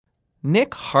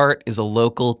Nick Hart is a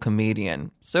local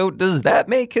comedian. So does that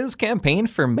make his campaign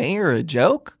for mayor a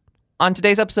joke? On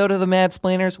today's episode of The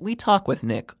Madsplainers, we talk with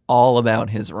Nick all about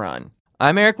his run.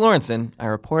 I'm Eric Lawrenson. I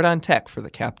report on tech for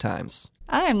the Cap Times.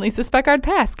 I'm Lisa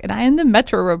Speckard-Pask, and I am the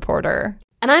Metro reporter.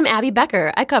 And I'm Abby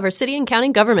Becker. I cover city and county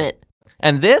government.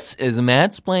 And this is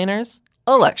Madsplainers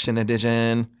Election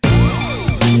Edition.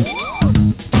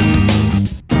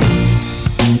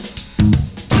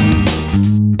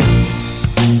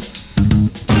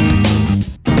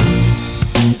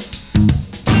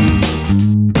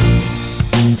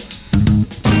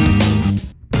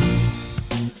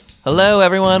 Hello,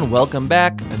 everyone. Welcome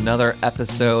back. Another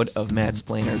episode of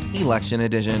Madsplainers Election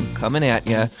Edition coming at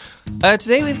you.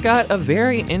 Today, we've got a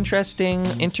very interesting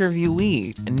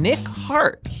interviewee, Nick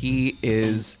Hart. He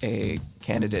is a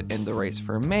candidate in the race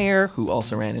for mayor who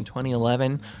also ran in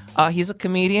 2011. He's a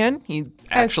comedian.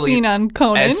 As seen on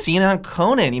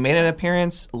Conan. He made an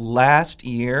appearance last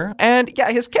year. And yeah,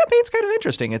 his campaign's kind of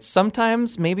interesting. It's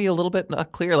sometimes maybe a little bit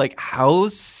not clear, like how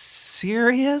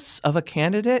serious of a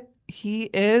candidate he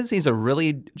is. He's a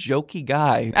really jokey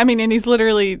guy. I mean, and he's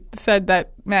literally said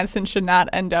that Madison should not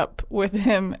end up with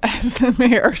him as the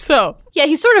mayor. So yeah,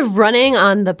 he's sort of running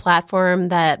on the platform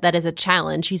that is a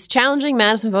challenge. He's challenging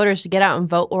Madison voters to get out and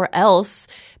vote, or else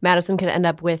Madison could end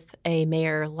up with a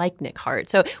mayor like Nick Hart.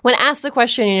 So when asked the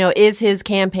question, is his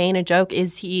campaign a joke?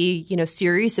 Is he,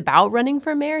 serious about running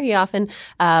for mayor? He often,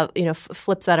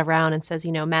 flips that around and says,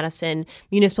 Madison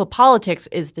municipal politics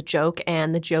is the joke,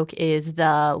 and the joke is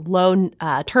the low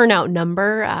turnout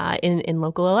number in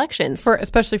local elections.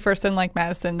 Especially for a sin like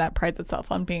Madison that prides itself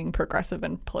on being progressive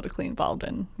and politically involved.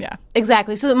 And yeah.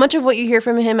 Exactly. So much of what you hear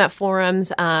from him at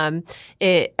forums,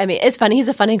 it's funny. He's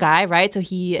a funny guy, right? So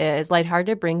he is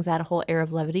lighthearted, brings that whole air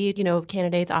of levity.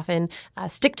 Candidates often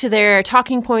stick to their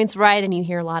talking points, right? And you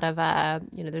hear a lot of,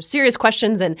 there's serious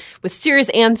questions and with serious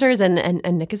answers. And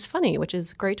Nick is funny, which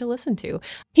is great to listen to.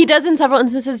 He does in several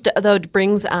instances, though,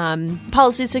 brings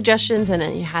policy suggestions, and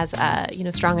he has,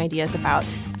 strong ideas about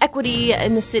equity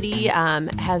in the city,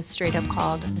 has straight up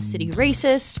called the city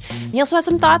racist. He also has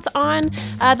some thoughts on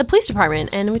the police department,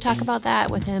 and we talk about that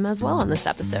with him as well on this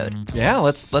episode. Yeah,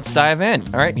 let's dive in.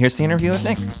 All right, here's the interview with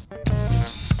Nick.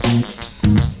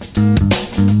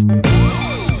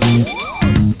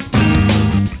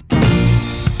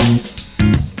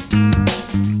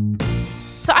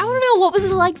 So I want to know, what was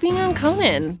it like being on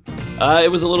Conan?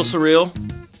 It was a little surreal.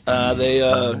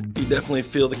 You definitely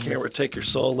feel the camera take your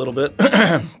soul a little bit.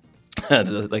 I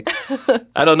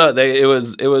don't know. It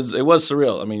was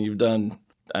surreal. I mean, you've done.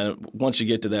 Once you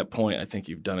get to that point, I think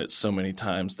you've done it so many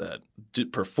times that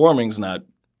performing's not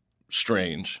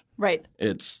strange. Right.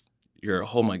 You're,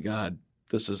 oh my God,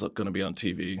 this is going to be on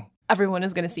TV. Everyone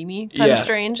is going to see me. Kind of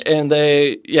strange. And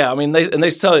they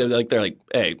tell you, they're like,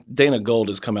 hey, Dana Gold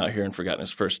has come out here and forgotten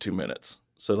his first 2 minutes.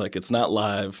 So it's not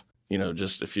live.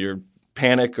 Just if you're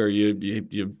panic or you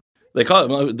they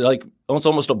call it like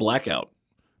almost a blackout.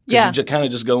 Yeah. You kind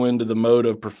of just go into the mode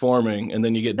of performing, and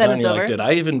then you get done. You're like, did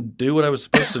I even do what I was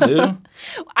supposed to do?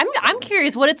 I'm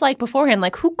curious what it's like beforehand.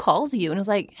 Like, who calls you and is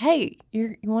like, "Hey,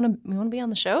 you want to be on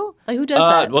the show?" Like, who does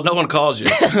that? Well, no one calls you.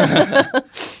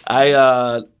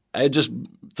 I just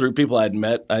through people I'd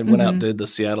met. I went out and did the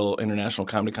Seattle International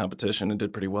Comedy Competition and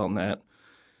did pretty well in that,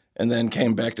 and then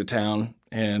came back to town,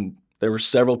 and there were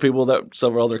several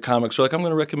other comics were like, "I'm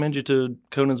going to recommend you to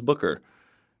Conan's booker,"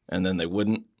 and then they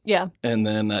wouldn't. Yeah. And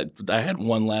then I had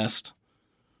one last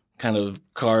kind of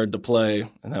card to play,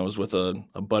 and that was with a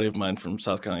buddy of mine from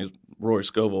South Carolina, Rory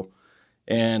Scovel.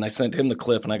 And I sent him the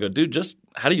clip, and I go, dude, just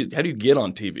how do you get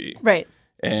on TV? Right.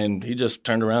 And he just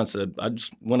turned around and said, I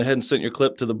just went ahead and sent your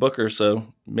clip to the booker, so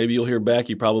maybe you'll hear back.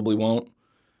 You probably won't.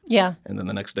 Yeah. And then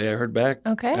the next day I heard back.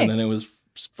 Okay. And then it was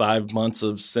 5 months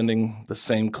of sending the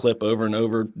same clip over and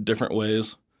over different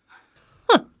ways.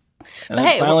 And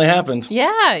that finally happened.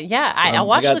 Yeah. So I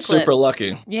watched the clip. I got super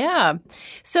lucky. Yeah.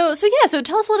 So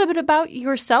tell us a little bit about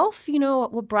yourself.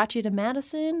 What brought you to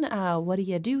Madison? What do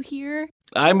you do here?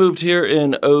 I moved here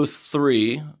in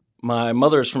 2003. My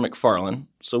mother is from McFarland,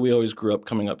 so we always grew up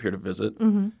coming up here to visit.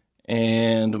 Mm-hmm.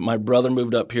 And my brother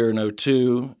moved up here in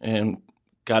 2002 and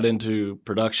got into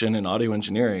production and audio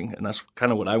engineering, and that's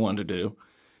kind of what I wanted to do.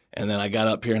 And then I got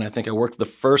up here, and I think I worked the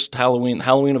first Halloween of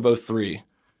 2003.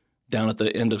 Down at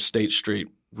the end of State Street.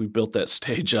 We built that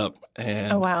stage up.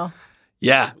 And oh, wow.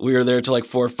 Yeah, we were there till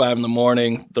 4 or 5 in the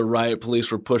morning. The riot police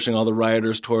were pushing all the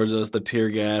rioters towards us, the tear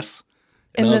gas.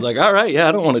 And I was like, all right,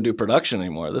 I don't want to do production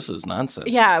anymore. This is nonsense.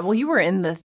 Yeah, well, you were in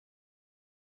the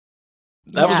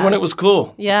That was when it was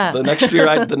cool. Yeah. The next year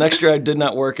I did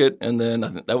not work it, and then I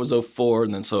think that was 2004,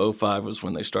 and then so 2005 was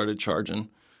when they started charging.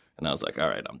 And I was like, all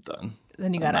right, I'm done.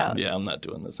 Then you got out. Yeah, I'm not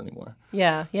doing this anymore.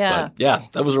 Yeah. But yeah,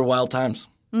 that was wild times.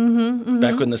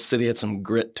 Back when the city had some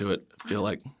grit to it, I feel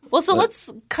like. Well, so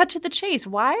let's cut to the chase.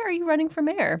 Why are you running for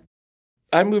mayor?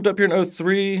 I moved up here in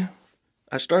 2003.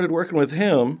 I started working with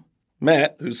him,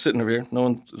 Matt, who's sitting over here, no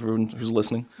one who's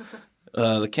listening,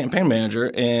 the campaign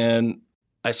manager, and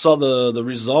I saw the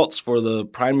results for the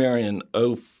primary in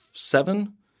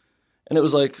 2007, and it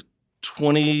was like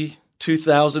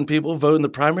 22,000 people voted in the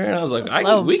primary, and I was like,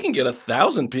 we can get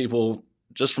 1,000 people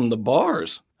just from the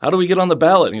bars. How do we get on the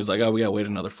ballot? And he was like, we got to wait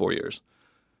another 4 years.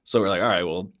 So we're like, all right,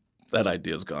 well, that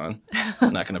idea's gone.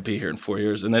 I'm not going to be here in 4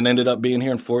 years. And then ended up being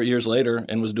here in 4 years later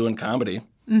and was doing comedy.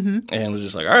 And was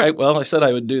just like, all right, well, I said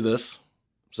I would do this.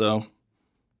 So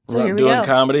here we doing go.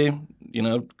 comedy,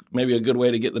 maybe a good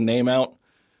way to get the name out.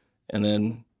 And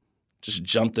then just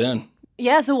jumped in.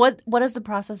 Yeah, so what has the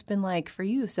process been like for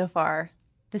you so far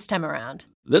this time around?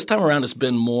 This time around, it's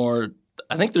been more,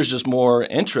 I think there's just more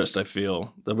interest, I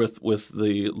feel, with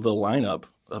the lineup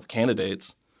of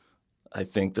candidates. I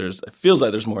think it feels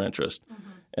like there's more interest.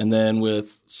 And then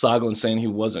with Soglin saying he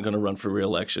wasn't going to run for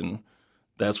re-election,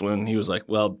 that's when he was like,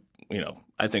 well,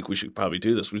 I think we should probably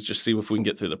do this. We just see if we can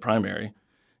get through the primary.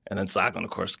 And then Soglin, of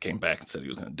course, came back and said he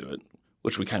was going to do it,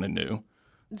 which we kind of knew.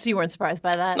 So you weren't surprised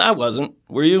by that? I wasn't.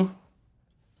 Were you?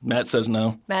 Matt says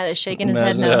no. Matt is shaking his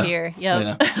head no here.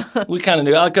 Yep. Yeah. We kind of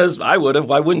knew, because I would have.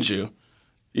 Why wouldn't you?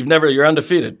 You're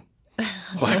undefeated.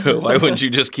 Why wouldn't you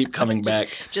just keep coming back?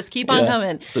 Just keep on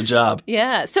coming. It's a job.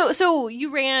 Yeah. So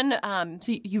you ran.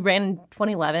 You ran in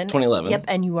 2011. 2011. Yep.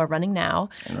 And you are running now.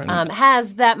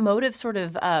 Has that motive sort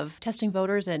of testing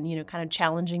voters and kind of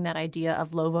challenging that idea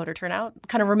of low voter turnout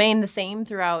kind of remained the same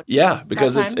throughout? Yeah,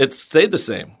 because that time? it's stayed the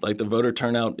same. Like the voter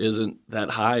turnout isn't that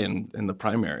high in the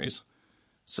primaries,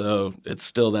 so it's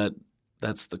still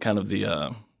that's the kind of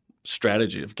the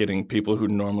strategy of getting people who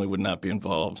normally would not be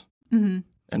involved.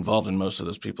 Involved, and most of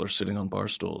those people are sitting on bar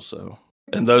stools. So,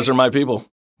 and those are my people.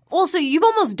 Well, so you've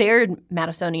almost dared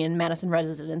Madison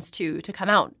residents to come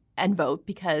out and vote,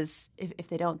 because if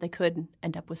they don't, they could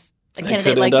end up with a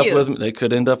candidate like you. They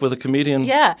could end up with a comedian.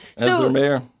 Yeah. As their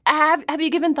mayor. Have you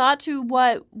given thought to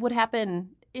what would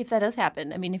happen if that does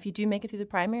happen? I mean, if you do make it through the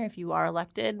primary, if you are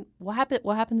elected, what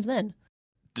happens then?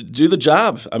 Do the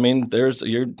job. I mean,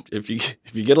 if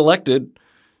you get elected,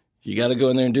 you got to go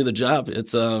in there and do the job.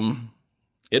 It's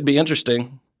it'd be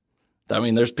interesting. I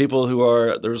mean, there's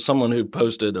there's someone who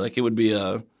posted, like, it would be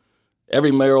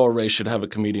every mayoral race should have a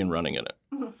comedian running in it.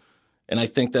 And I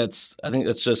think that's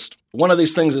just one of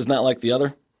these things is not like the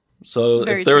other. So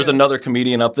if there was another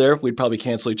comedian up there, we'd probably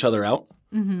cancel each other out.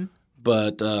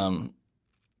 But,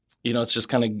 it's just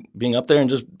kind of being up there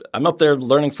and I'm up there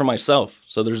learning for myself.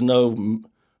 So there's no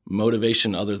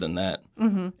motivation other than that.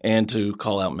 And to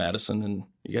call out Madison, and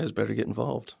you guys better get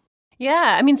involved.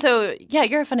 Yeah, I mean,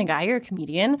 you're a funny guy. You're a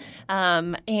comedian,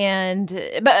 but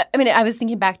I mean, I was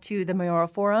thinking back to the Mayoral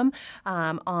Forum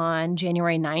on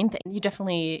January 9th. And you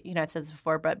definitely, I've said this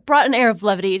before, but brought an air of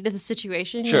levity to the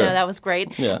situation. Sure. That was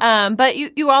great. Yeah. But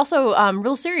you were also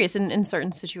real serious in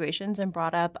certain situations and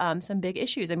brought up some big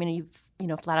issues. I mean,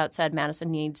 you've flat out said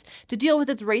Madison needs to deal with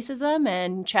its racism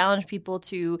and challenge people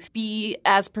to be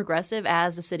as progressive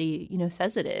as the city,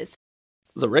 says it is.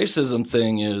 The racism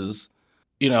thing is,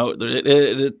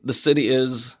 the city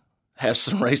has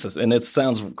some racists, and it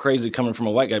sounds crazy coming from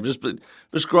a white guy, but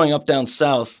just growing up down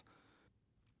south,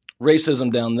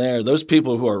 racism down there, those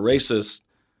people who are racist,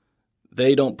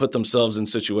 they don't put themselves in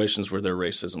situations where their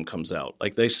racism comes out.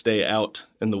 Like, they stay out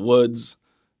in the woods.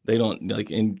 They don't,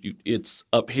 it's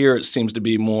up here, it seems to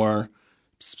be more,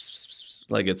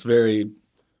 like, it's very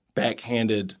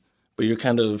backhanded, but you're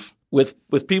kind of, with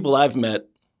people I've met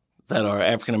that are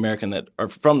African American that are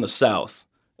from the South,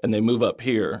 and they move up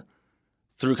here,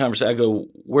 through conversation, I go,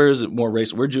 where is it more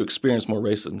racist? Where'd you experience more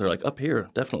racism? They're like, up here,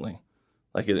 definitely.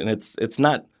 Like, and it's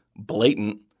not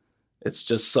blatant. It's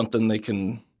just something they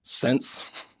can sense.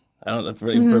 I don't know if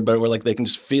a better word, like they can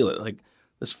just feel it. Like,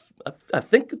 this, I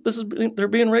think they're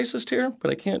being racist here, but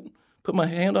I can't put my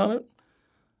hand on it.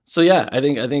 So yeah, I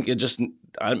think it just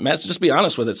Matt's just be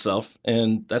honest with itself,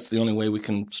 and that's the only way we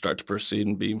can start to proceed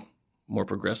and be more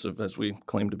progressive as we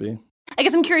claim to be. I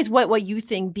guess I'm curious what you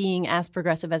think being as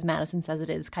progressive as Madison says it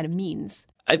is kind of means.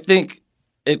 I think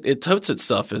it totes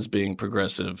itself as being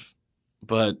progressive,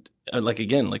 but like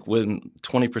when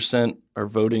 20% are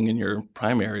voting in your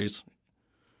primaries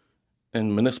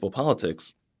in municipal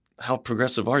politics, how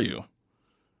progressive are you?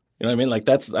 You know what I mean? Like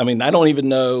I don't even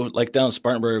know, like down in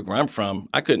Spartanburg where I'm from,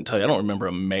 I couldn't tell you. I don't remember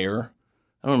a mayor.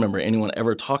 I don't remember anyone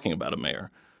ever talking about a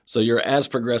mayor. So you're as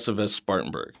progressive as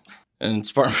Spartanburg. And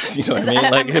Spartan, you know what I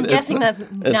mean? Like, I'm guessing that's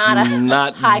not a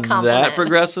not high compliment. that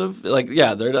progressive. Like,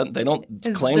 yeah, they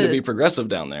don't claim to be progressive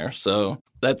down there. So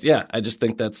I just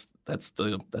think that's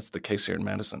the case here in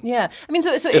Madison. Yeah, I mean,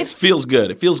 so it feels good.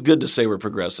 It feels good to say we're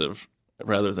progressive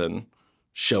rather than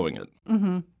showing it.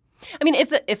 Mm-hmm. I mean,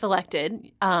 if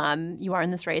elected, you are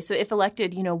in this race. So if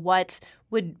elected, you know, what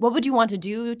would you want to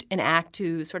do and act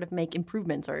to sort of make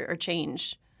improvements or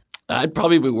change? I'd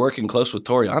probably be working close with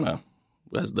Toriana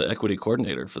as the equity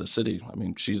coordinator for the city. I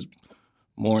mean, she's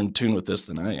more in tune with this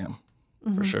than I am,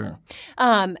 for sure.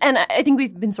 And I think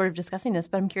we've been sort of discussing this,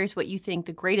 but I'm curious what you think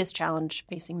the greatest challenge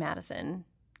facing Madison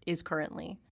is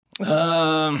currently.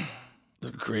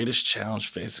 The greatest challenge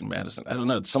facing Madison. I don't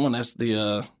know. Someone asked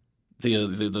the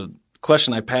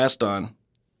question I passed on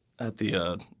at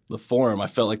the forum. I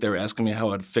felt like they were asking me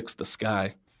how I'd fix the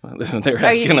sky. They were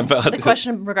asking about the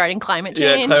question regarding climate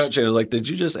change. Yeah, climate change. Like, did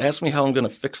you just ask me how I'm going to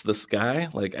fix the sky?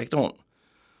 Like,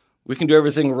 we can do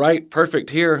everything right,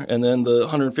 perfect here, and then the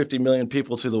 150 million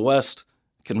people to the west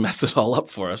can mess it all up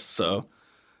for us. So,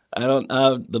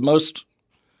 the most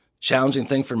challenging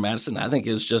thing for Madison, I think,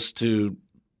 is just to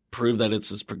prove that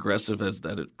it's as progressive as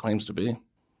that it claims to be,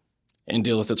 and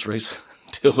deal with its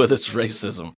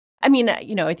racism. I mean,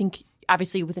 you know, I think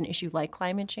obviously with an issue like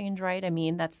climate change, right? I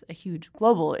mean, that's a huge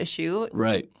global issue.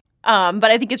 Right. But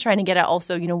I think it's trying to get at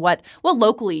also, you know, what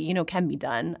locally, you know, can be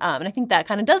done. And I think that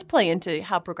kind of does play into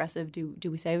how progressive do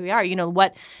we say we are? You know,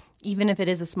 what, even if it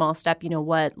is a small step, you know,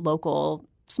 what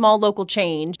small local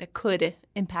change that could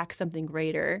impact something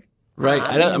greater. Right.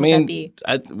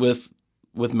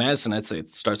 With Madison, I'd say it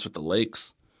starts with the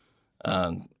lakes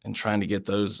and trying to get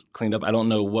those cleaned up. I don't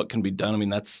know what can be done. I mean,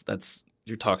 that's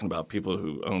you're talking about people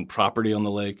who own property on the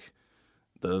lake,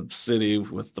 the city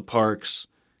with the parks,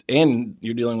 and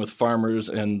you're dealing with farmers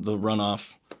and the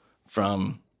runoff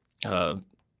from,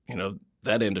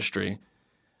 that industry.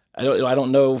 I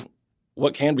don't know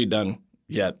what can be done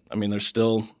yet. I mean, there's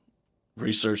still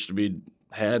research to be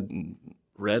had and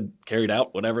read, carried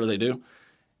out, whatever they do.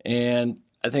 And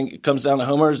I think it comes down to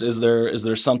homers. Is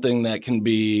there something that can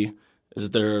be? Is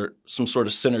there some sort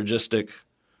of synergistic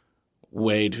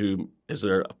way to? Is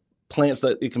there plants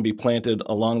that it can be planted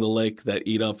along the lake that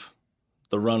eat up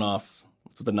the runoff,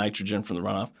 the nitrogen from the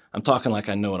runoff? I'm talking like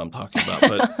I know what I'm talking about,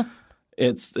 but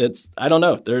it's I don't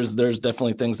know. There's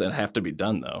definitely things that have to be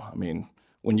done though. I mean,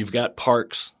 when you've got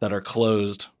parks that are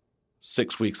closed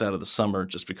 6 weeks out of the summer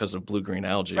just because of blue-green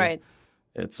algae, right?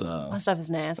 It's that stuff is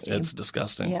nasty. It's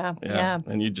disgusting. Yeah.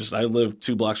 And I live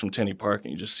 2 blocks from Tenney Park,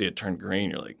 and you just see it turn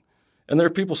green. You're like, and there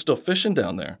are people still fishing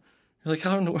down there. You're like,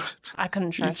 how in the world? I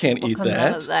couldn't trust. You can't eat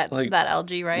that. That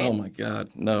algae, right? Oh my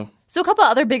God, no. So a couple of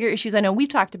other bigger issues I know we've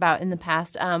talked about in the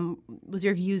past was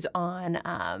your views on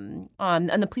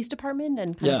the police department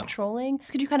and kind of patrolling.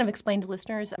 Could you kind of explain to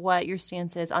listeners what your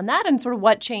stance is on that and sort of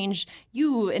what change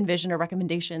you envision or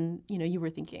recommendation you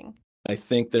were thinking? I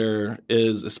think there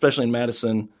is, especially in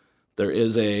Madison, there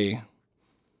is a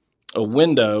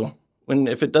window when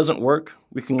if it doesn't work,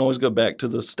 we can always go back to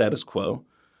the status quo.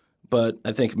 But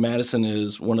I think Madison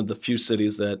is one of the few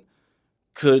cities that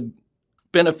could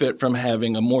benefit from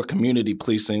having a more community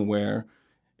policing where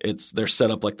they're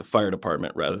set up like the fire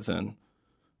department rather than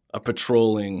a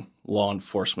patrolling law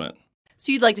enforcement.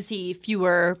 So you'd like to see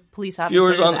fewer police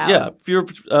officers fewer.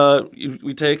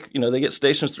 We take, they get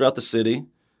stations throughout the city.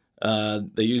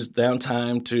 They use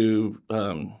downtime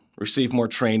to receive more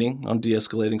training on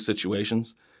de-escalating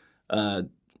situations,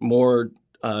 more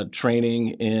training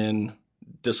in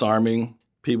disarming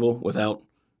people without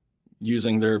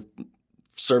using their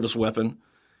service weapon,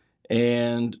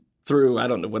 and through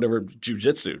whatever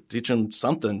jujitsu, teach them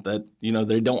something that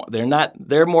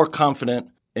they're more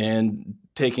confident in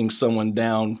taking someone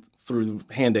down through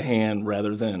hand to hand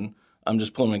rather than I'm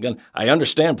just pulling a gun. I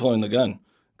understand pulling the gun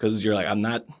because you're like I'm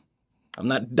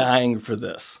not dying for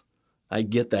this. I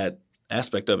get that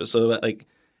aspect of it. So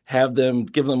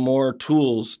give them more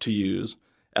tools to use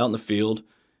out in the field,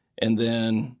 and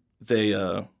then they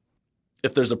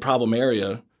if there's a problem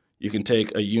area, you can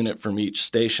take a unit from each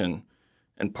station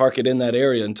and park it in that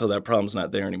area until that problem's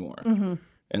not there anymore. Mm-hmm.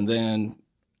 And then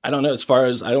I don't know.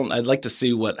 I'd like to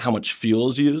see how much fuel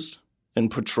is used in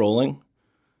patrolling,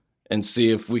 and see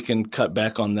if we can cut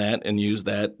back on that and use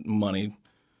that money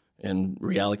and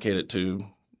reallocate it to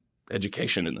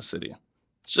education in the city.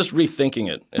 It's just rethinking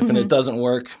it. If it doesn't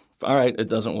work, all right, it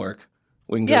doesn't work.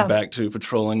 We can go back to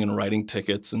patrolling and writing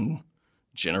tickets and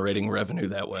generating revenue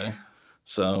that way.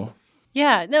 So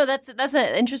Yeah, no, that's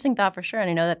an interesting thought for sure. And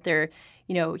I know that there,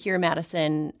 here in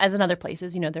Madison, as in other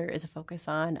places, there is a focus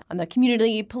on the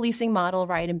community policing model,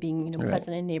 right, and being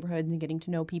present in neighborhoods and getting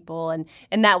to know people, and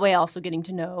in that way also getting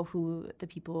to know who the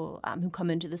people who come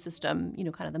into the system,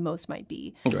 kind of the most might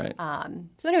be. Right.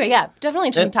 So anyway, yeah, definitely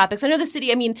interesting topics. I know the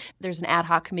city. I mean, there's an ad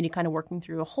hoc committee kind of working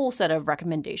through a whole set of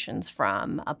recommendations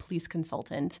from a police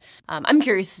consultant. I'm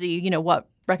curious to see, what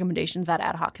recommendations that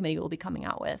ad hoc committee will be coming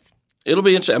out with. It'll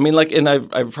be interesting. I mean, and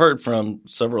I've heard from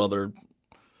several other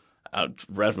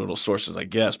reputable sources, I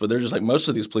guess, but they're just like most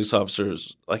of these police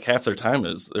officers, like half their time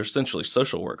they're essentially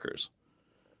social workers.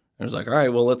 And it's like, all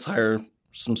right, well, let's hire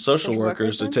some social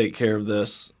workers to take care of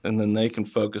this, and then they can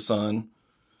focus on.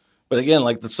 But again,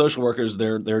 like the social workers,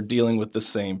 they're dealing with the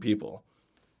same people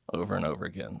over and over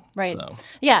again. Right. So.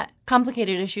 Yeah.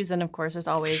 Complicated issues. And of course, there's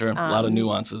always a lot of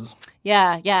nuances.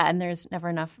 Yeah. Yeah. And there's never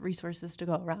enough resources to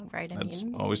go around, right?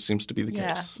 That always seems to be the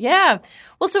case. Yeah.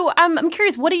 Well, so I'm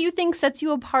curious, what do you think sets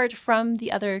you apart from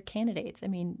the other candidates? I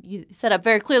mean, you set up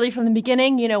very clearly from the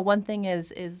beginning, one thing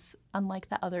is unlike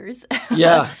the others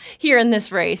here in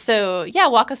this race. So, yeah,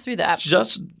 walk us through that.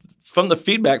 Just from the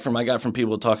feedback I got from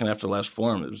people talking after the last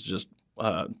forum, it was just,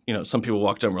 some people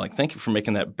walked up and were like, thank you for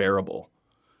making that bearable.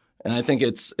 And I think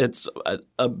it's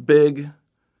a big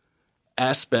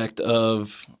aspect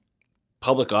of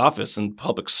public office and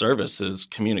public service is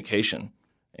communication.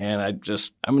 And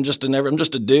I'm just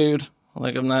a dude.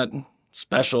 Like, I'm not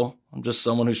special. I'm just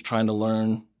someone who's trying to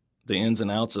learn the ins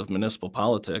and outs of municipal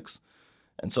politics.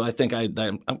 And so I think I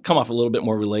come off a little bit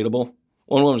more relatable.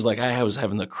 One woman was like, I was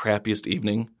having the crappiest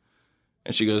evening.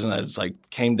 And she goes, and I just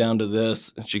came down to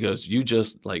this. And she goes, you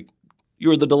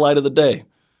were the delight of the day.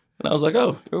 And I was like,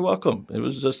 oh, you're welcome. It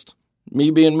was just me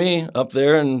being me up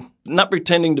there and not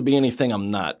pretending to be anything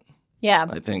I'm not. Yeah.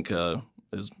 I think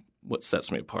is what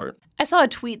sets me apart. I saw a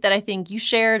tweet that I think you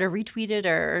shared or retweeted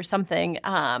or something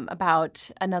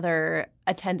about another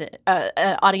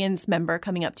audience member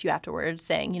coming up to you afterwards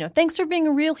saying, thanks for being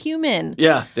a real human.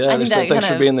 Yeah. They said, thanks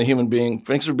for being the human being.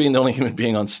 Thanks for being the only human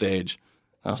being on stage.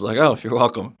 I was like, oh, you're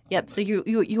welcome. Yep. So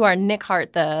you are Nick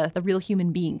Hart, the real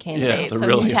human being candidate. Yeah, the so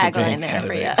real new human tagline being there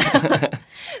candidate. For you.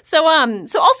 So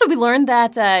also we learned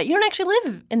that you don't actually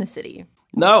live in the city.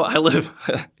 No, I live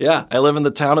in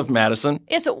the town of Madison.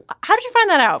 Yeah. So how did you find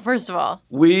that out? First of all,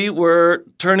 we were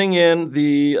turning in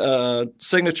the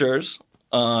signatures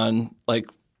on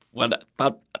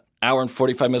about an hour and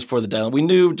 45 minutes before the deadline. We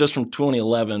knew just from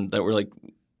 2011 that we're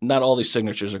not all these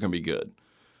signatures are going to be good.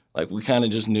 We kind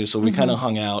of just knew, so we kind of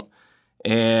hung out.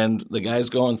 And the guy's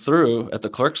going through at the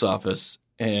clerk's office,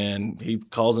 and he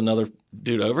calls another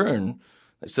dude over, and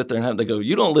they sit there and they go,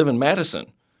 you don't live in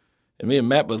Madison. And me and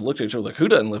Matt both looked at each other like, who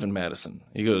doesn't live in Madison?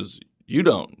 He goes, you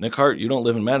don't. Nick Hart, you don't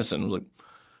live in Madison. I was like,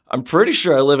 I'm pretty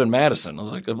sure I live in Madison. I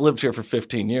was like, I've lived here for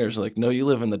 15 years. Like, no, you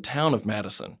live in the town of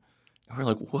Madison. And we're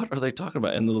like, what are they talking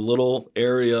about? In the little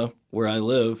area where I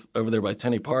live over there by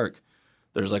Tenney Park,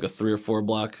 there's a 3 or 4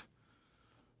 block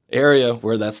area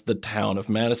where that's the town of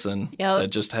Madison that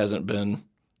just hasn't been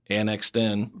annexed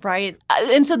in. Right.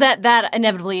 And so that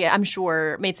inevitably, I'm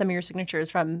sure, made some of your signatures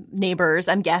from neighbors,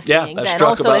 I'm guessing. Yeah, that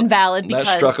also invalid because...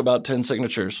 That struck about 10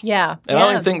 signatures. Yeah. And I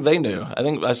don't even think they knew. I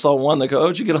think I saw one, they go, oh,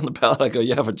 did you get on the ballot? I go,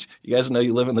 yeah, but you guys know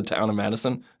you live in the town of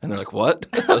Madison? And they're like, what?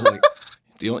 I was like,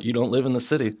 you don't live in the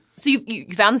city. So you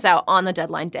found this out on the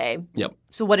deadline day. Yep.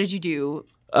 So what did you do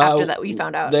after that you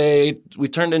found out? We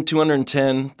turned in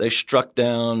 210. They struck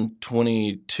down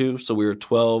 22, so we were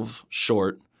 12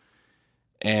 short.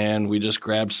 And we just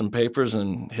grabbed some papers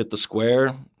and hit the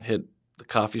square, hit the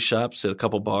coffee shops, hit a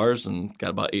couple bars, and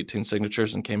got about 18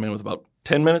 signatures and came in with about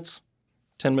 10 minutes.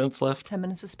 10 minutes left. 10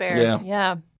 minutes to spare.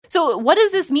 Yeah. So what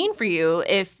does this mean for you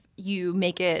if you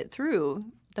make it through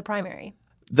the primary?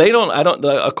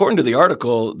 According to the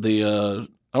article, I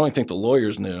don't even think the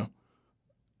lawyers knew.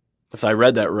 If I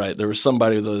read that right, there was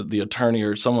somebody, the attorney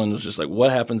or someone was just like, what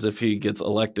happens if he gets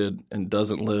elected and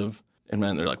doesn't live? And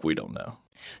they're like, we don't know.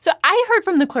 So I heard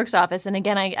from the clerk's office, and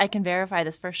again, I can verify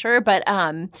this for sure, but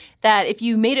that if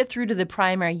you made it through to the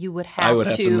primary, you would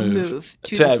have to move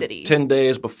to the city. 10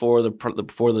 days before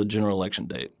the general election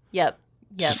date. Yep.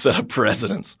 To set up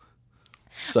precedence.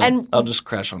 So I'll just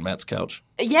crash on Matt's couch.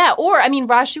 Yeah, or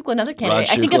Raj Shukla, another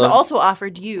candidate, I think has also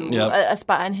offered you a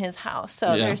spot in his house.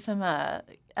 So there's some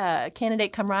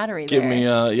candidate camaraderie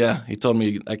there. He told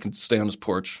me I can stay on his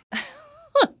porch.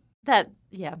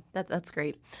 That's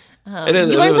great. It is,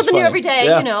 you learn something new every day,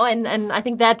 yeah. And I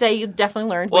think that day you definitely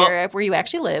learned where you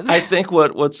actually live. I think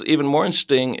what's even more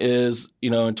interesting is,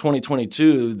 in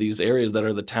 2022, these areas that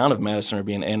are the town of Madison are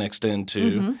being annexed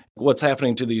into. Mm-hmm. What's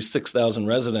happening to these 6,000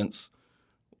 residents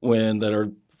that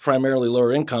are primarily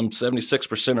lower income,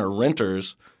 76% are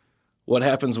renters. What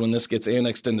happens when this gets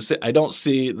annexed into city? I don't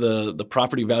see the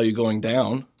property value going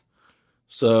down.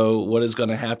 So what is going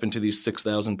to happen to these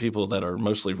 6,000 people that are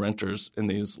mostly renters in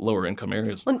these lower income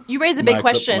areas? Well, you raise a big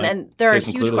question, and there are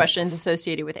huge questions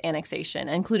associated with annexation,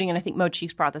 including, and I think Mo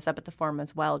Cheeks brought this up at the forum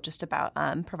as well, just about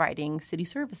providing city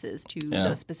services to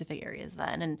those specific areas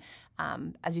then.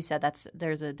 And as you said,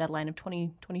 there's a deadline of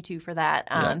 2022 for that.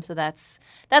 So that's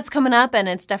coming up, and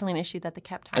it's definitely an issue that the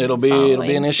Cap Times is following. It'll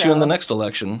be an issue in the next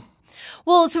election.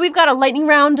 Well, so we've got a lightning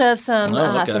round of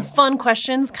some fun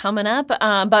questions coming up.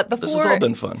 But before this has all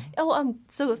been fun. Oh, I'm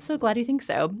so glad you think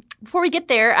so. Before we get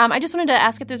there, I just wanted to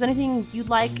ask if there's anything you'd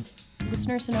like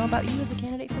listeners to know about you as a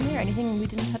candidate for mayor. Anything we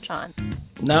didn't touch on?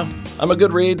 No, I'm a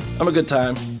good read. I'm a good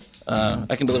time.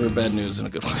 I can deliver bad news in a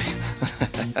good way.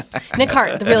 Nick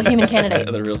Hart, the real human candidate.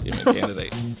 The real human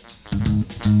candidate.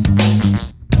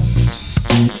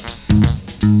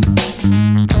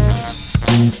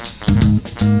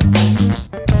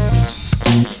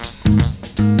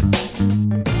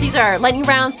 These are lightning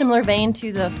round, similar vein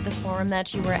to the forum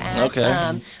that you were at.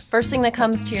 Okay. First thing that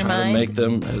comes to your mind. To make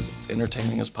them as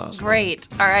entertaining as possible. Great.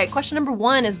 All right. Question number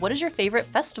 1 is, what is your favorite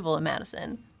festival in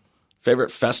Madison?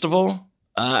 Favorite festival?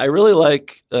 I really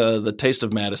like the Taste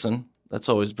of Madison. That's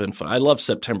always been fun. I love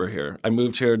September here. I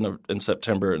moved here in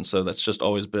September, and so that's just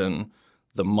always been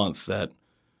the month that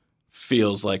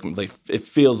feels like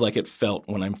it felt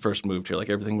when I first moved here. Like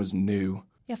everything was new.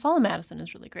 Yeah, fall in Madison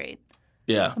is really great.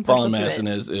 Yeah, fall in Madison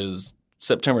is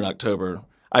September and October.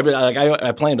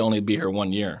 I planned to only be here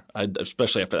 1 year.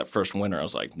 Especially after that first winter, I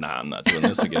was like, nah, I'm not doing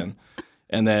this again.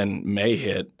 And then May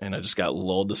hit, and I just got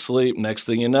lulled to sleep. Next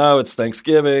thing you know, it's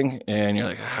Thanksgiving, and you're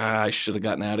like, I should have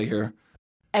gotten out of here.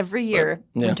 Every year,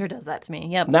 winter does that to me.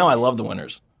 Yep. Now I love the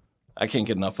winters. I can't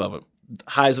get enough of it.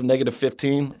 Highs of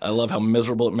 -15. I love how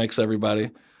miserable it makes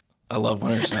everybody. I love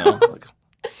winters now. Like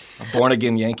a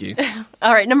born-again Yankee.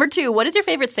 All right, number 2, what is your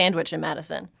favorite sandwich in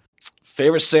Madison?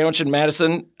 Favorite sandwich in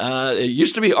Madison? It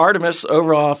used to be Artemis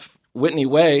over off Whitney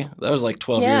Way. That was like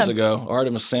 12 years ago.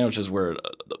 Artemis sandwiches were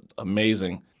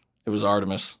amazing. It was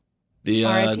Artemis.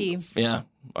 R.I.P. Yeah,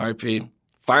 R.I.P.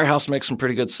 Firehouse makes some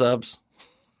pretty good subs.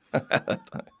 I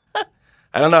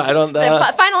don't know.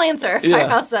 Final answer,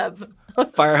 Firehouse sub.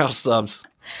 Firehouse subs.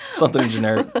 Something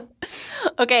generic.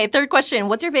 Okay, third question.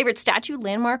 What's your favorite statue,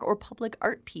 landmark, or public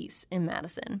art piece in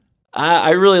Madison?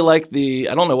 I really like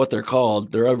I don't know what they're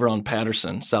called. They're over on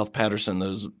Patterson, South Patterson,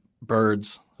 those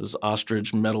birds, those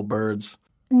ostrich metal birds.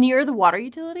 Near the water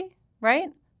utility, right?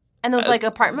 And those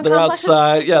apartment they're complexes?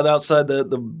 Outside. Yeah, they're outside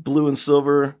the blue and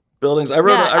silver buildings. I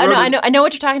know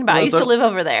what you're talking about. I used to live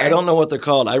over there. I don't know what they're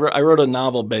called. I wrote a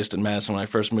novel based in Madison when I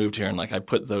first moved here, and I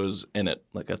put those in it.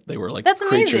 They were That's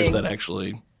creatures amazing. that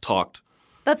actually talked.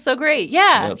 That's so great.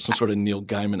 Yeah. Some sort of Neil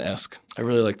Gaiman-esque. I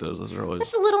really like those. Those are always.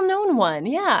 That's a little known one.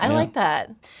 Yeah, I like that.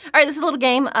 All right, this is a little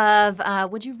game of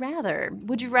would you rather?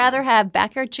 Would you rather have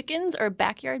backyard chickens or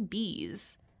backyard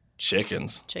bees?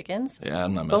 Chickens. Chickens? Yeah,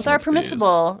 I'm not messing Both are with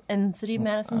permissible in City of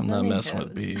Madison's I'm not zoning messing code.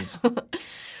 with bees.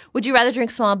 Would you rather drink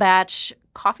small batch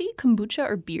coffee, kombucha,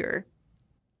 or beer?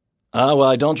 Well,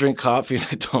 I don't drink coffee and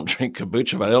I don't drink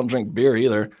kombucha, but I don't drink beer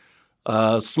either.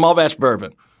 Small batch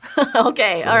bourbon.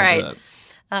 Okay, all right.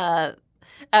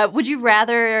 Would you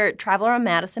rather travel around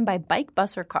Madison by bike,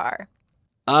 bus, or car?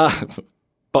 Car.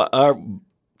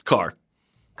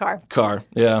 Car.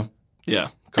 Yeah,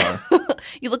 car.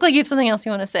 You look like you have something else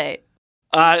you want to say.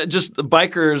 Just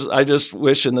bikers, I just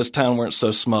wish in this town weren't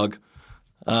so smug.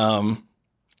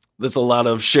 There's a lot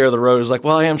of share the road. It's like,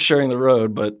 well, I am sharing the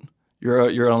road, but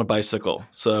you're on a bicycle,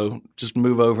 so just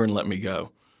move over and let me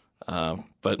go.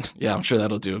 But yeah, I'm sure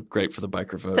that'll do great for the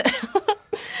biker vote.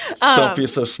 Don't be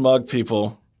so smug,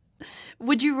 people.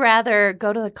 Would you rather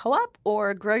go to the co-op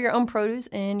or grow your own produce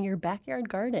in your backyard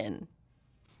garden?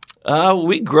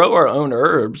 We grow our own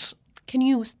herbs. Can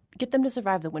you get them to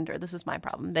survive the winter? This is my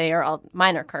problem.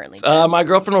 Mine are currently dead. My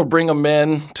girlfriend will bring them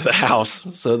in to the house,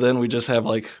 so then we just have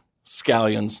like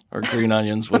scallions or green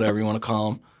onions, whatever you want to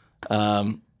call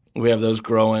them. We have those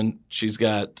growing. She's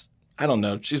got, I don't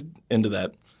know, she's into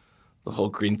that, the whole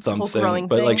green thumb thing.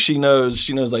 But like she knows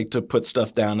like to put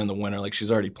stuff down in the winter. Like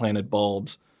she's already planted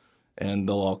bulbs, and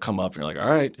they'll all come up. And you're like, all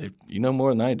right, you know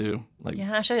more than I do. Like,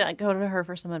 yeah, I should go to her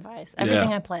for some advice.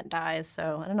 Everything I plant dies,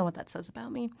 so I don't know what that says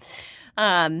about me.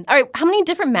 All right, how many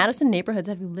different Madison neighborhoods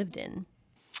have you lived in?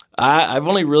 I've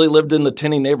only really lived in the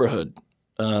Tenney neighborhood.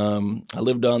 I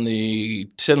lived on the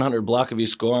 1000 block of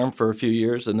East Gorham for a few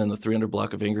years, and then the 300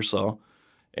 block of Ingersoll.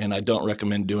 And I don't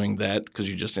recommend doing that because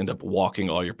you just end up walking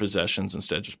all your possessions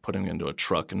instead of just putting them into a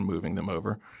truck and moving them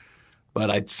over. But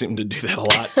I seem to do that a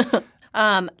lot.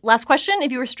 Last question.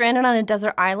 If you were stranded on a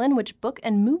desert island, which book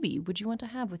and movie would you want to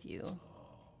have with you?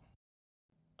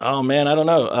 Oh, man, I don't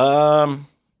know.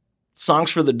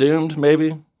 Songs for the Doomed,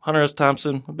 maybe. Hunter S.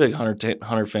 Thompson, a big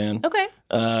Hunter fan. Okay.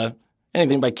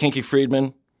 Anything by Kinky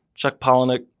Friedman, Chuck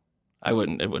Palahniuk. It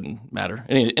wouldn't matter.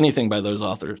 Anything by those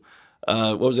authors.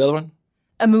 What was the other one?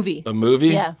 A movie. A movie?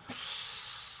 Yeah.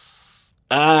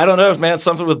 I don't know, man.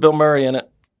 Something with Bill Murray in it.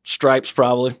 Stripes,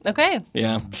 probably. Okay.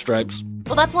 Yeah, Stripes.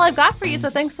 Well, that's all I've got for you, so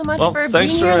thanks so much for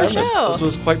being here on the show. This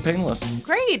was quite painless.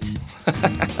 Great.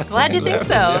 Glad you think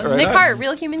so. Yeah, right Nick on. Hart,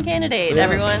 Real Human Candidate,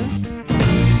 everyone.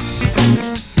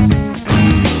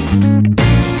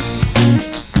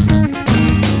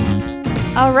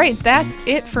 All right, that's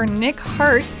it for Nick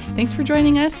Hart. Thanks for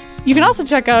joining us. You can also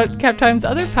check out Cap Time's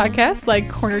other podcasts like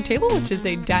Corner Table, which is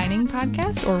a dining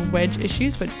podcast, or Wedge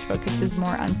Issues, which focuses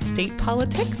more on state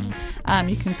politics.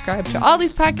 You can subscribe to all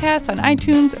these podcasts on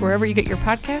iTunes or wherever you get your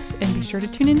podcasts, and be sure to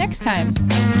tune in next time.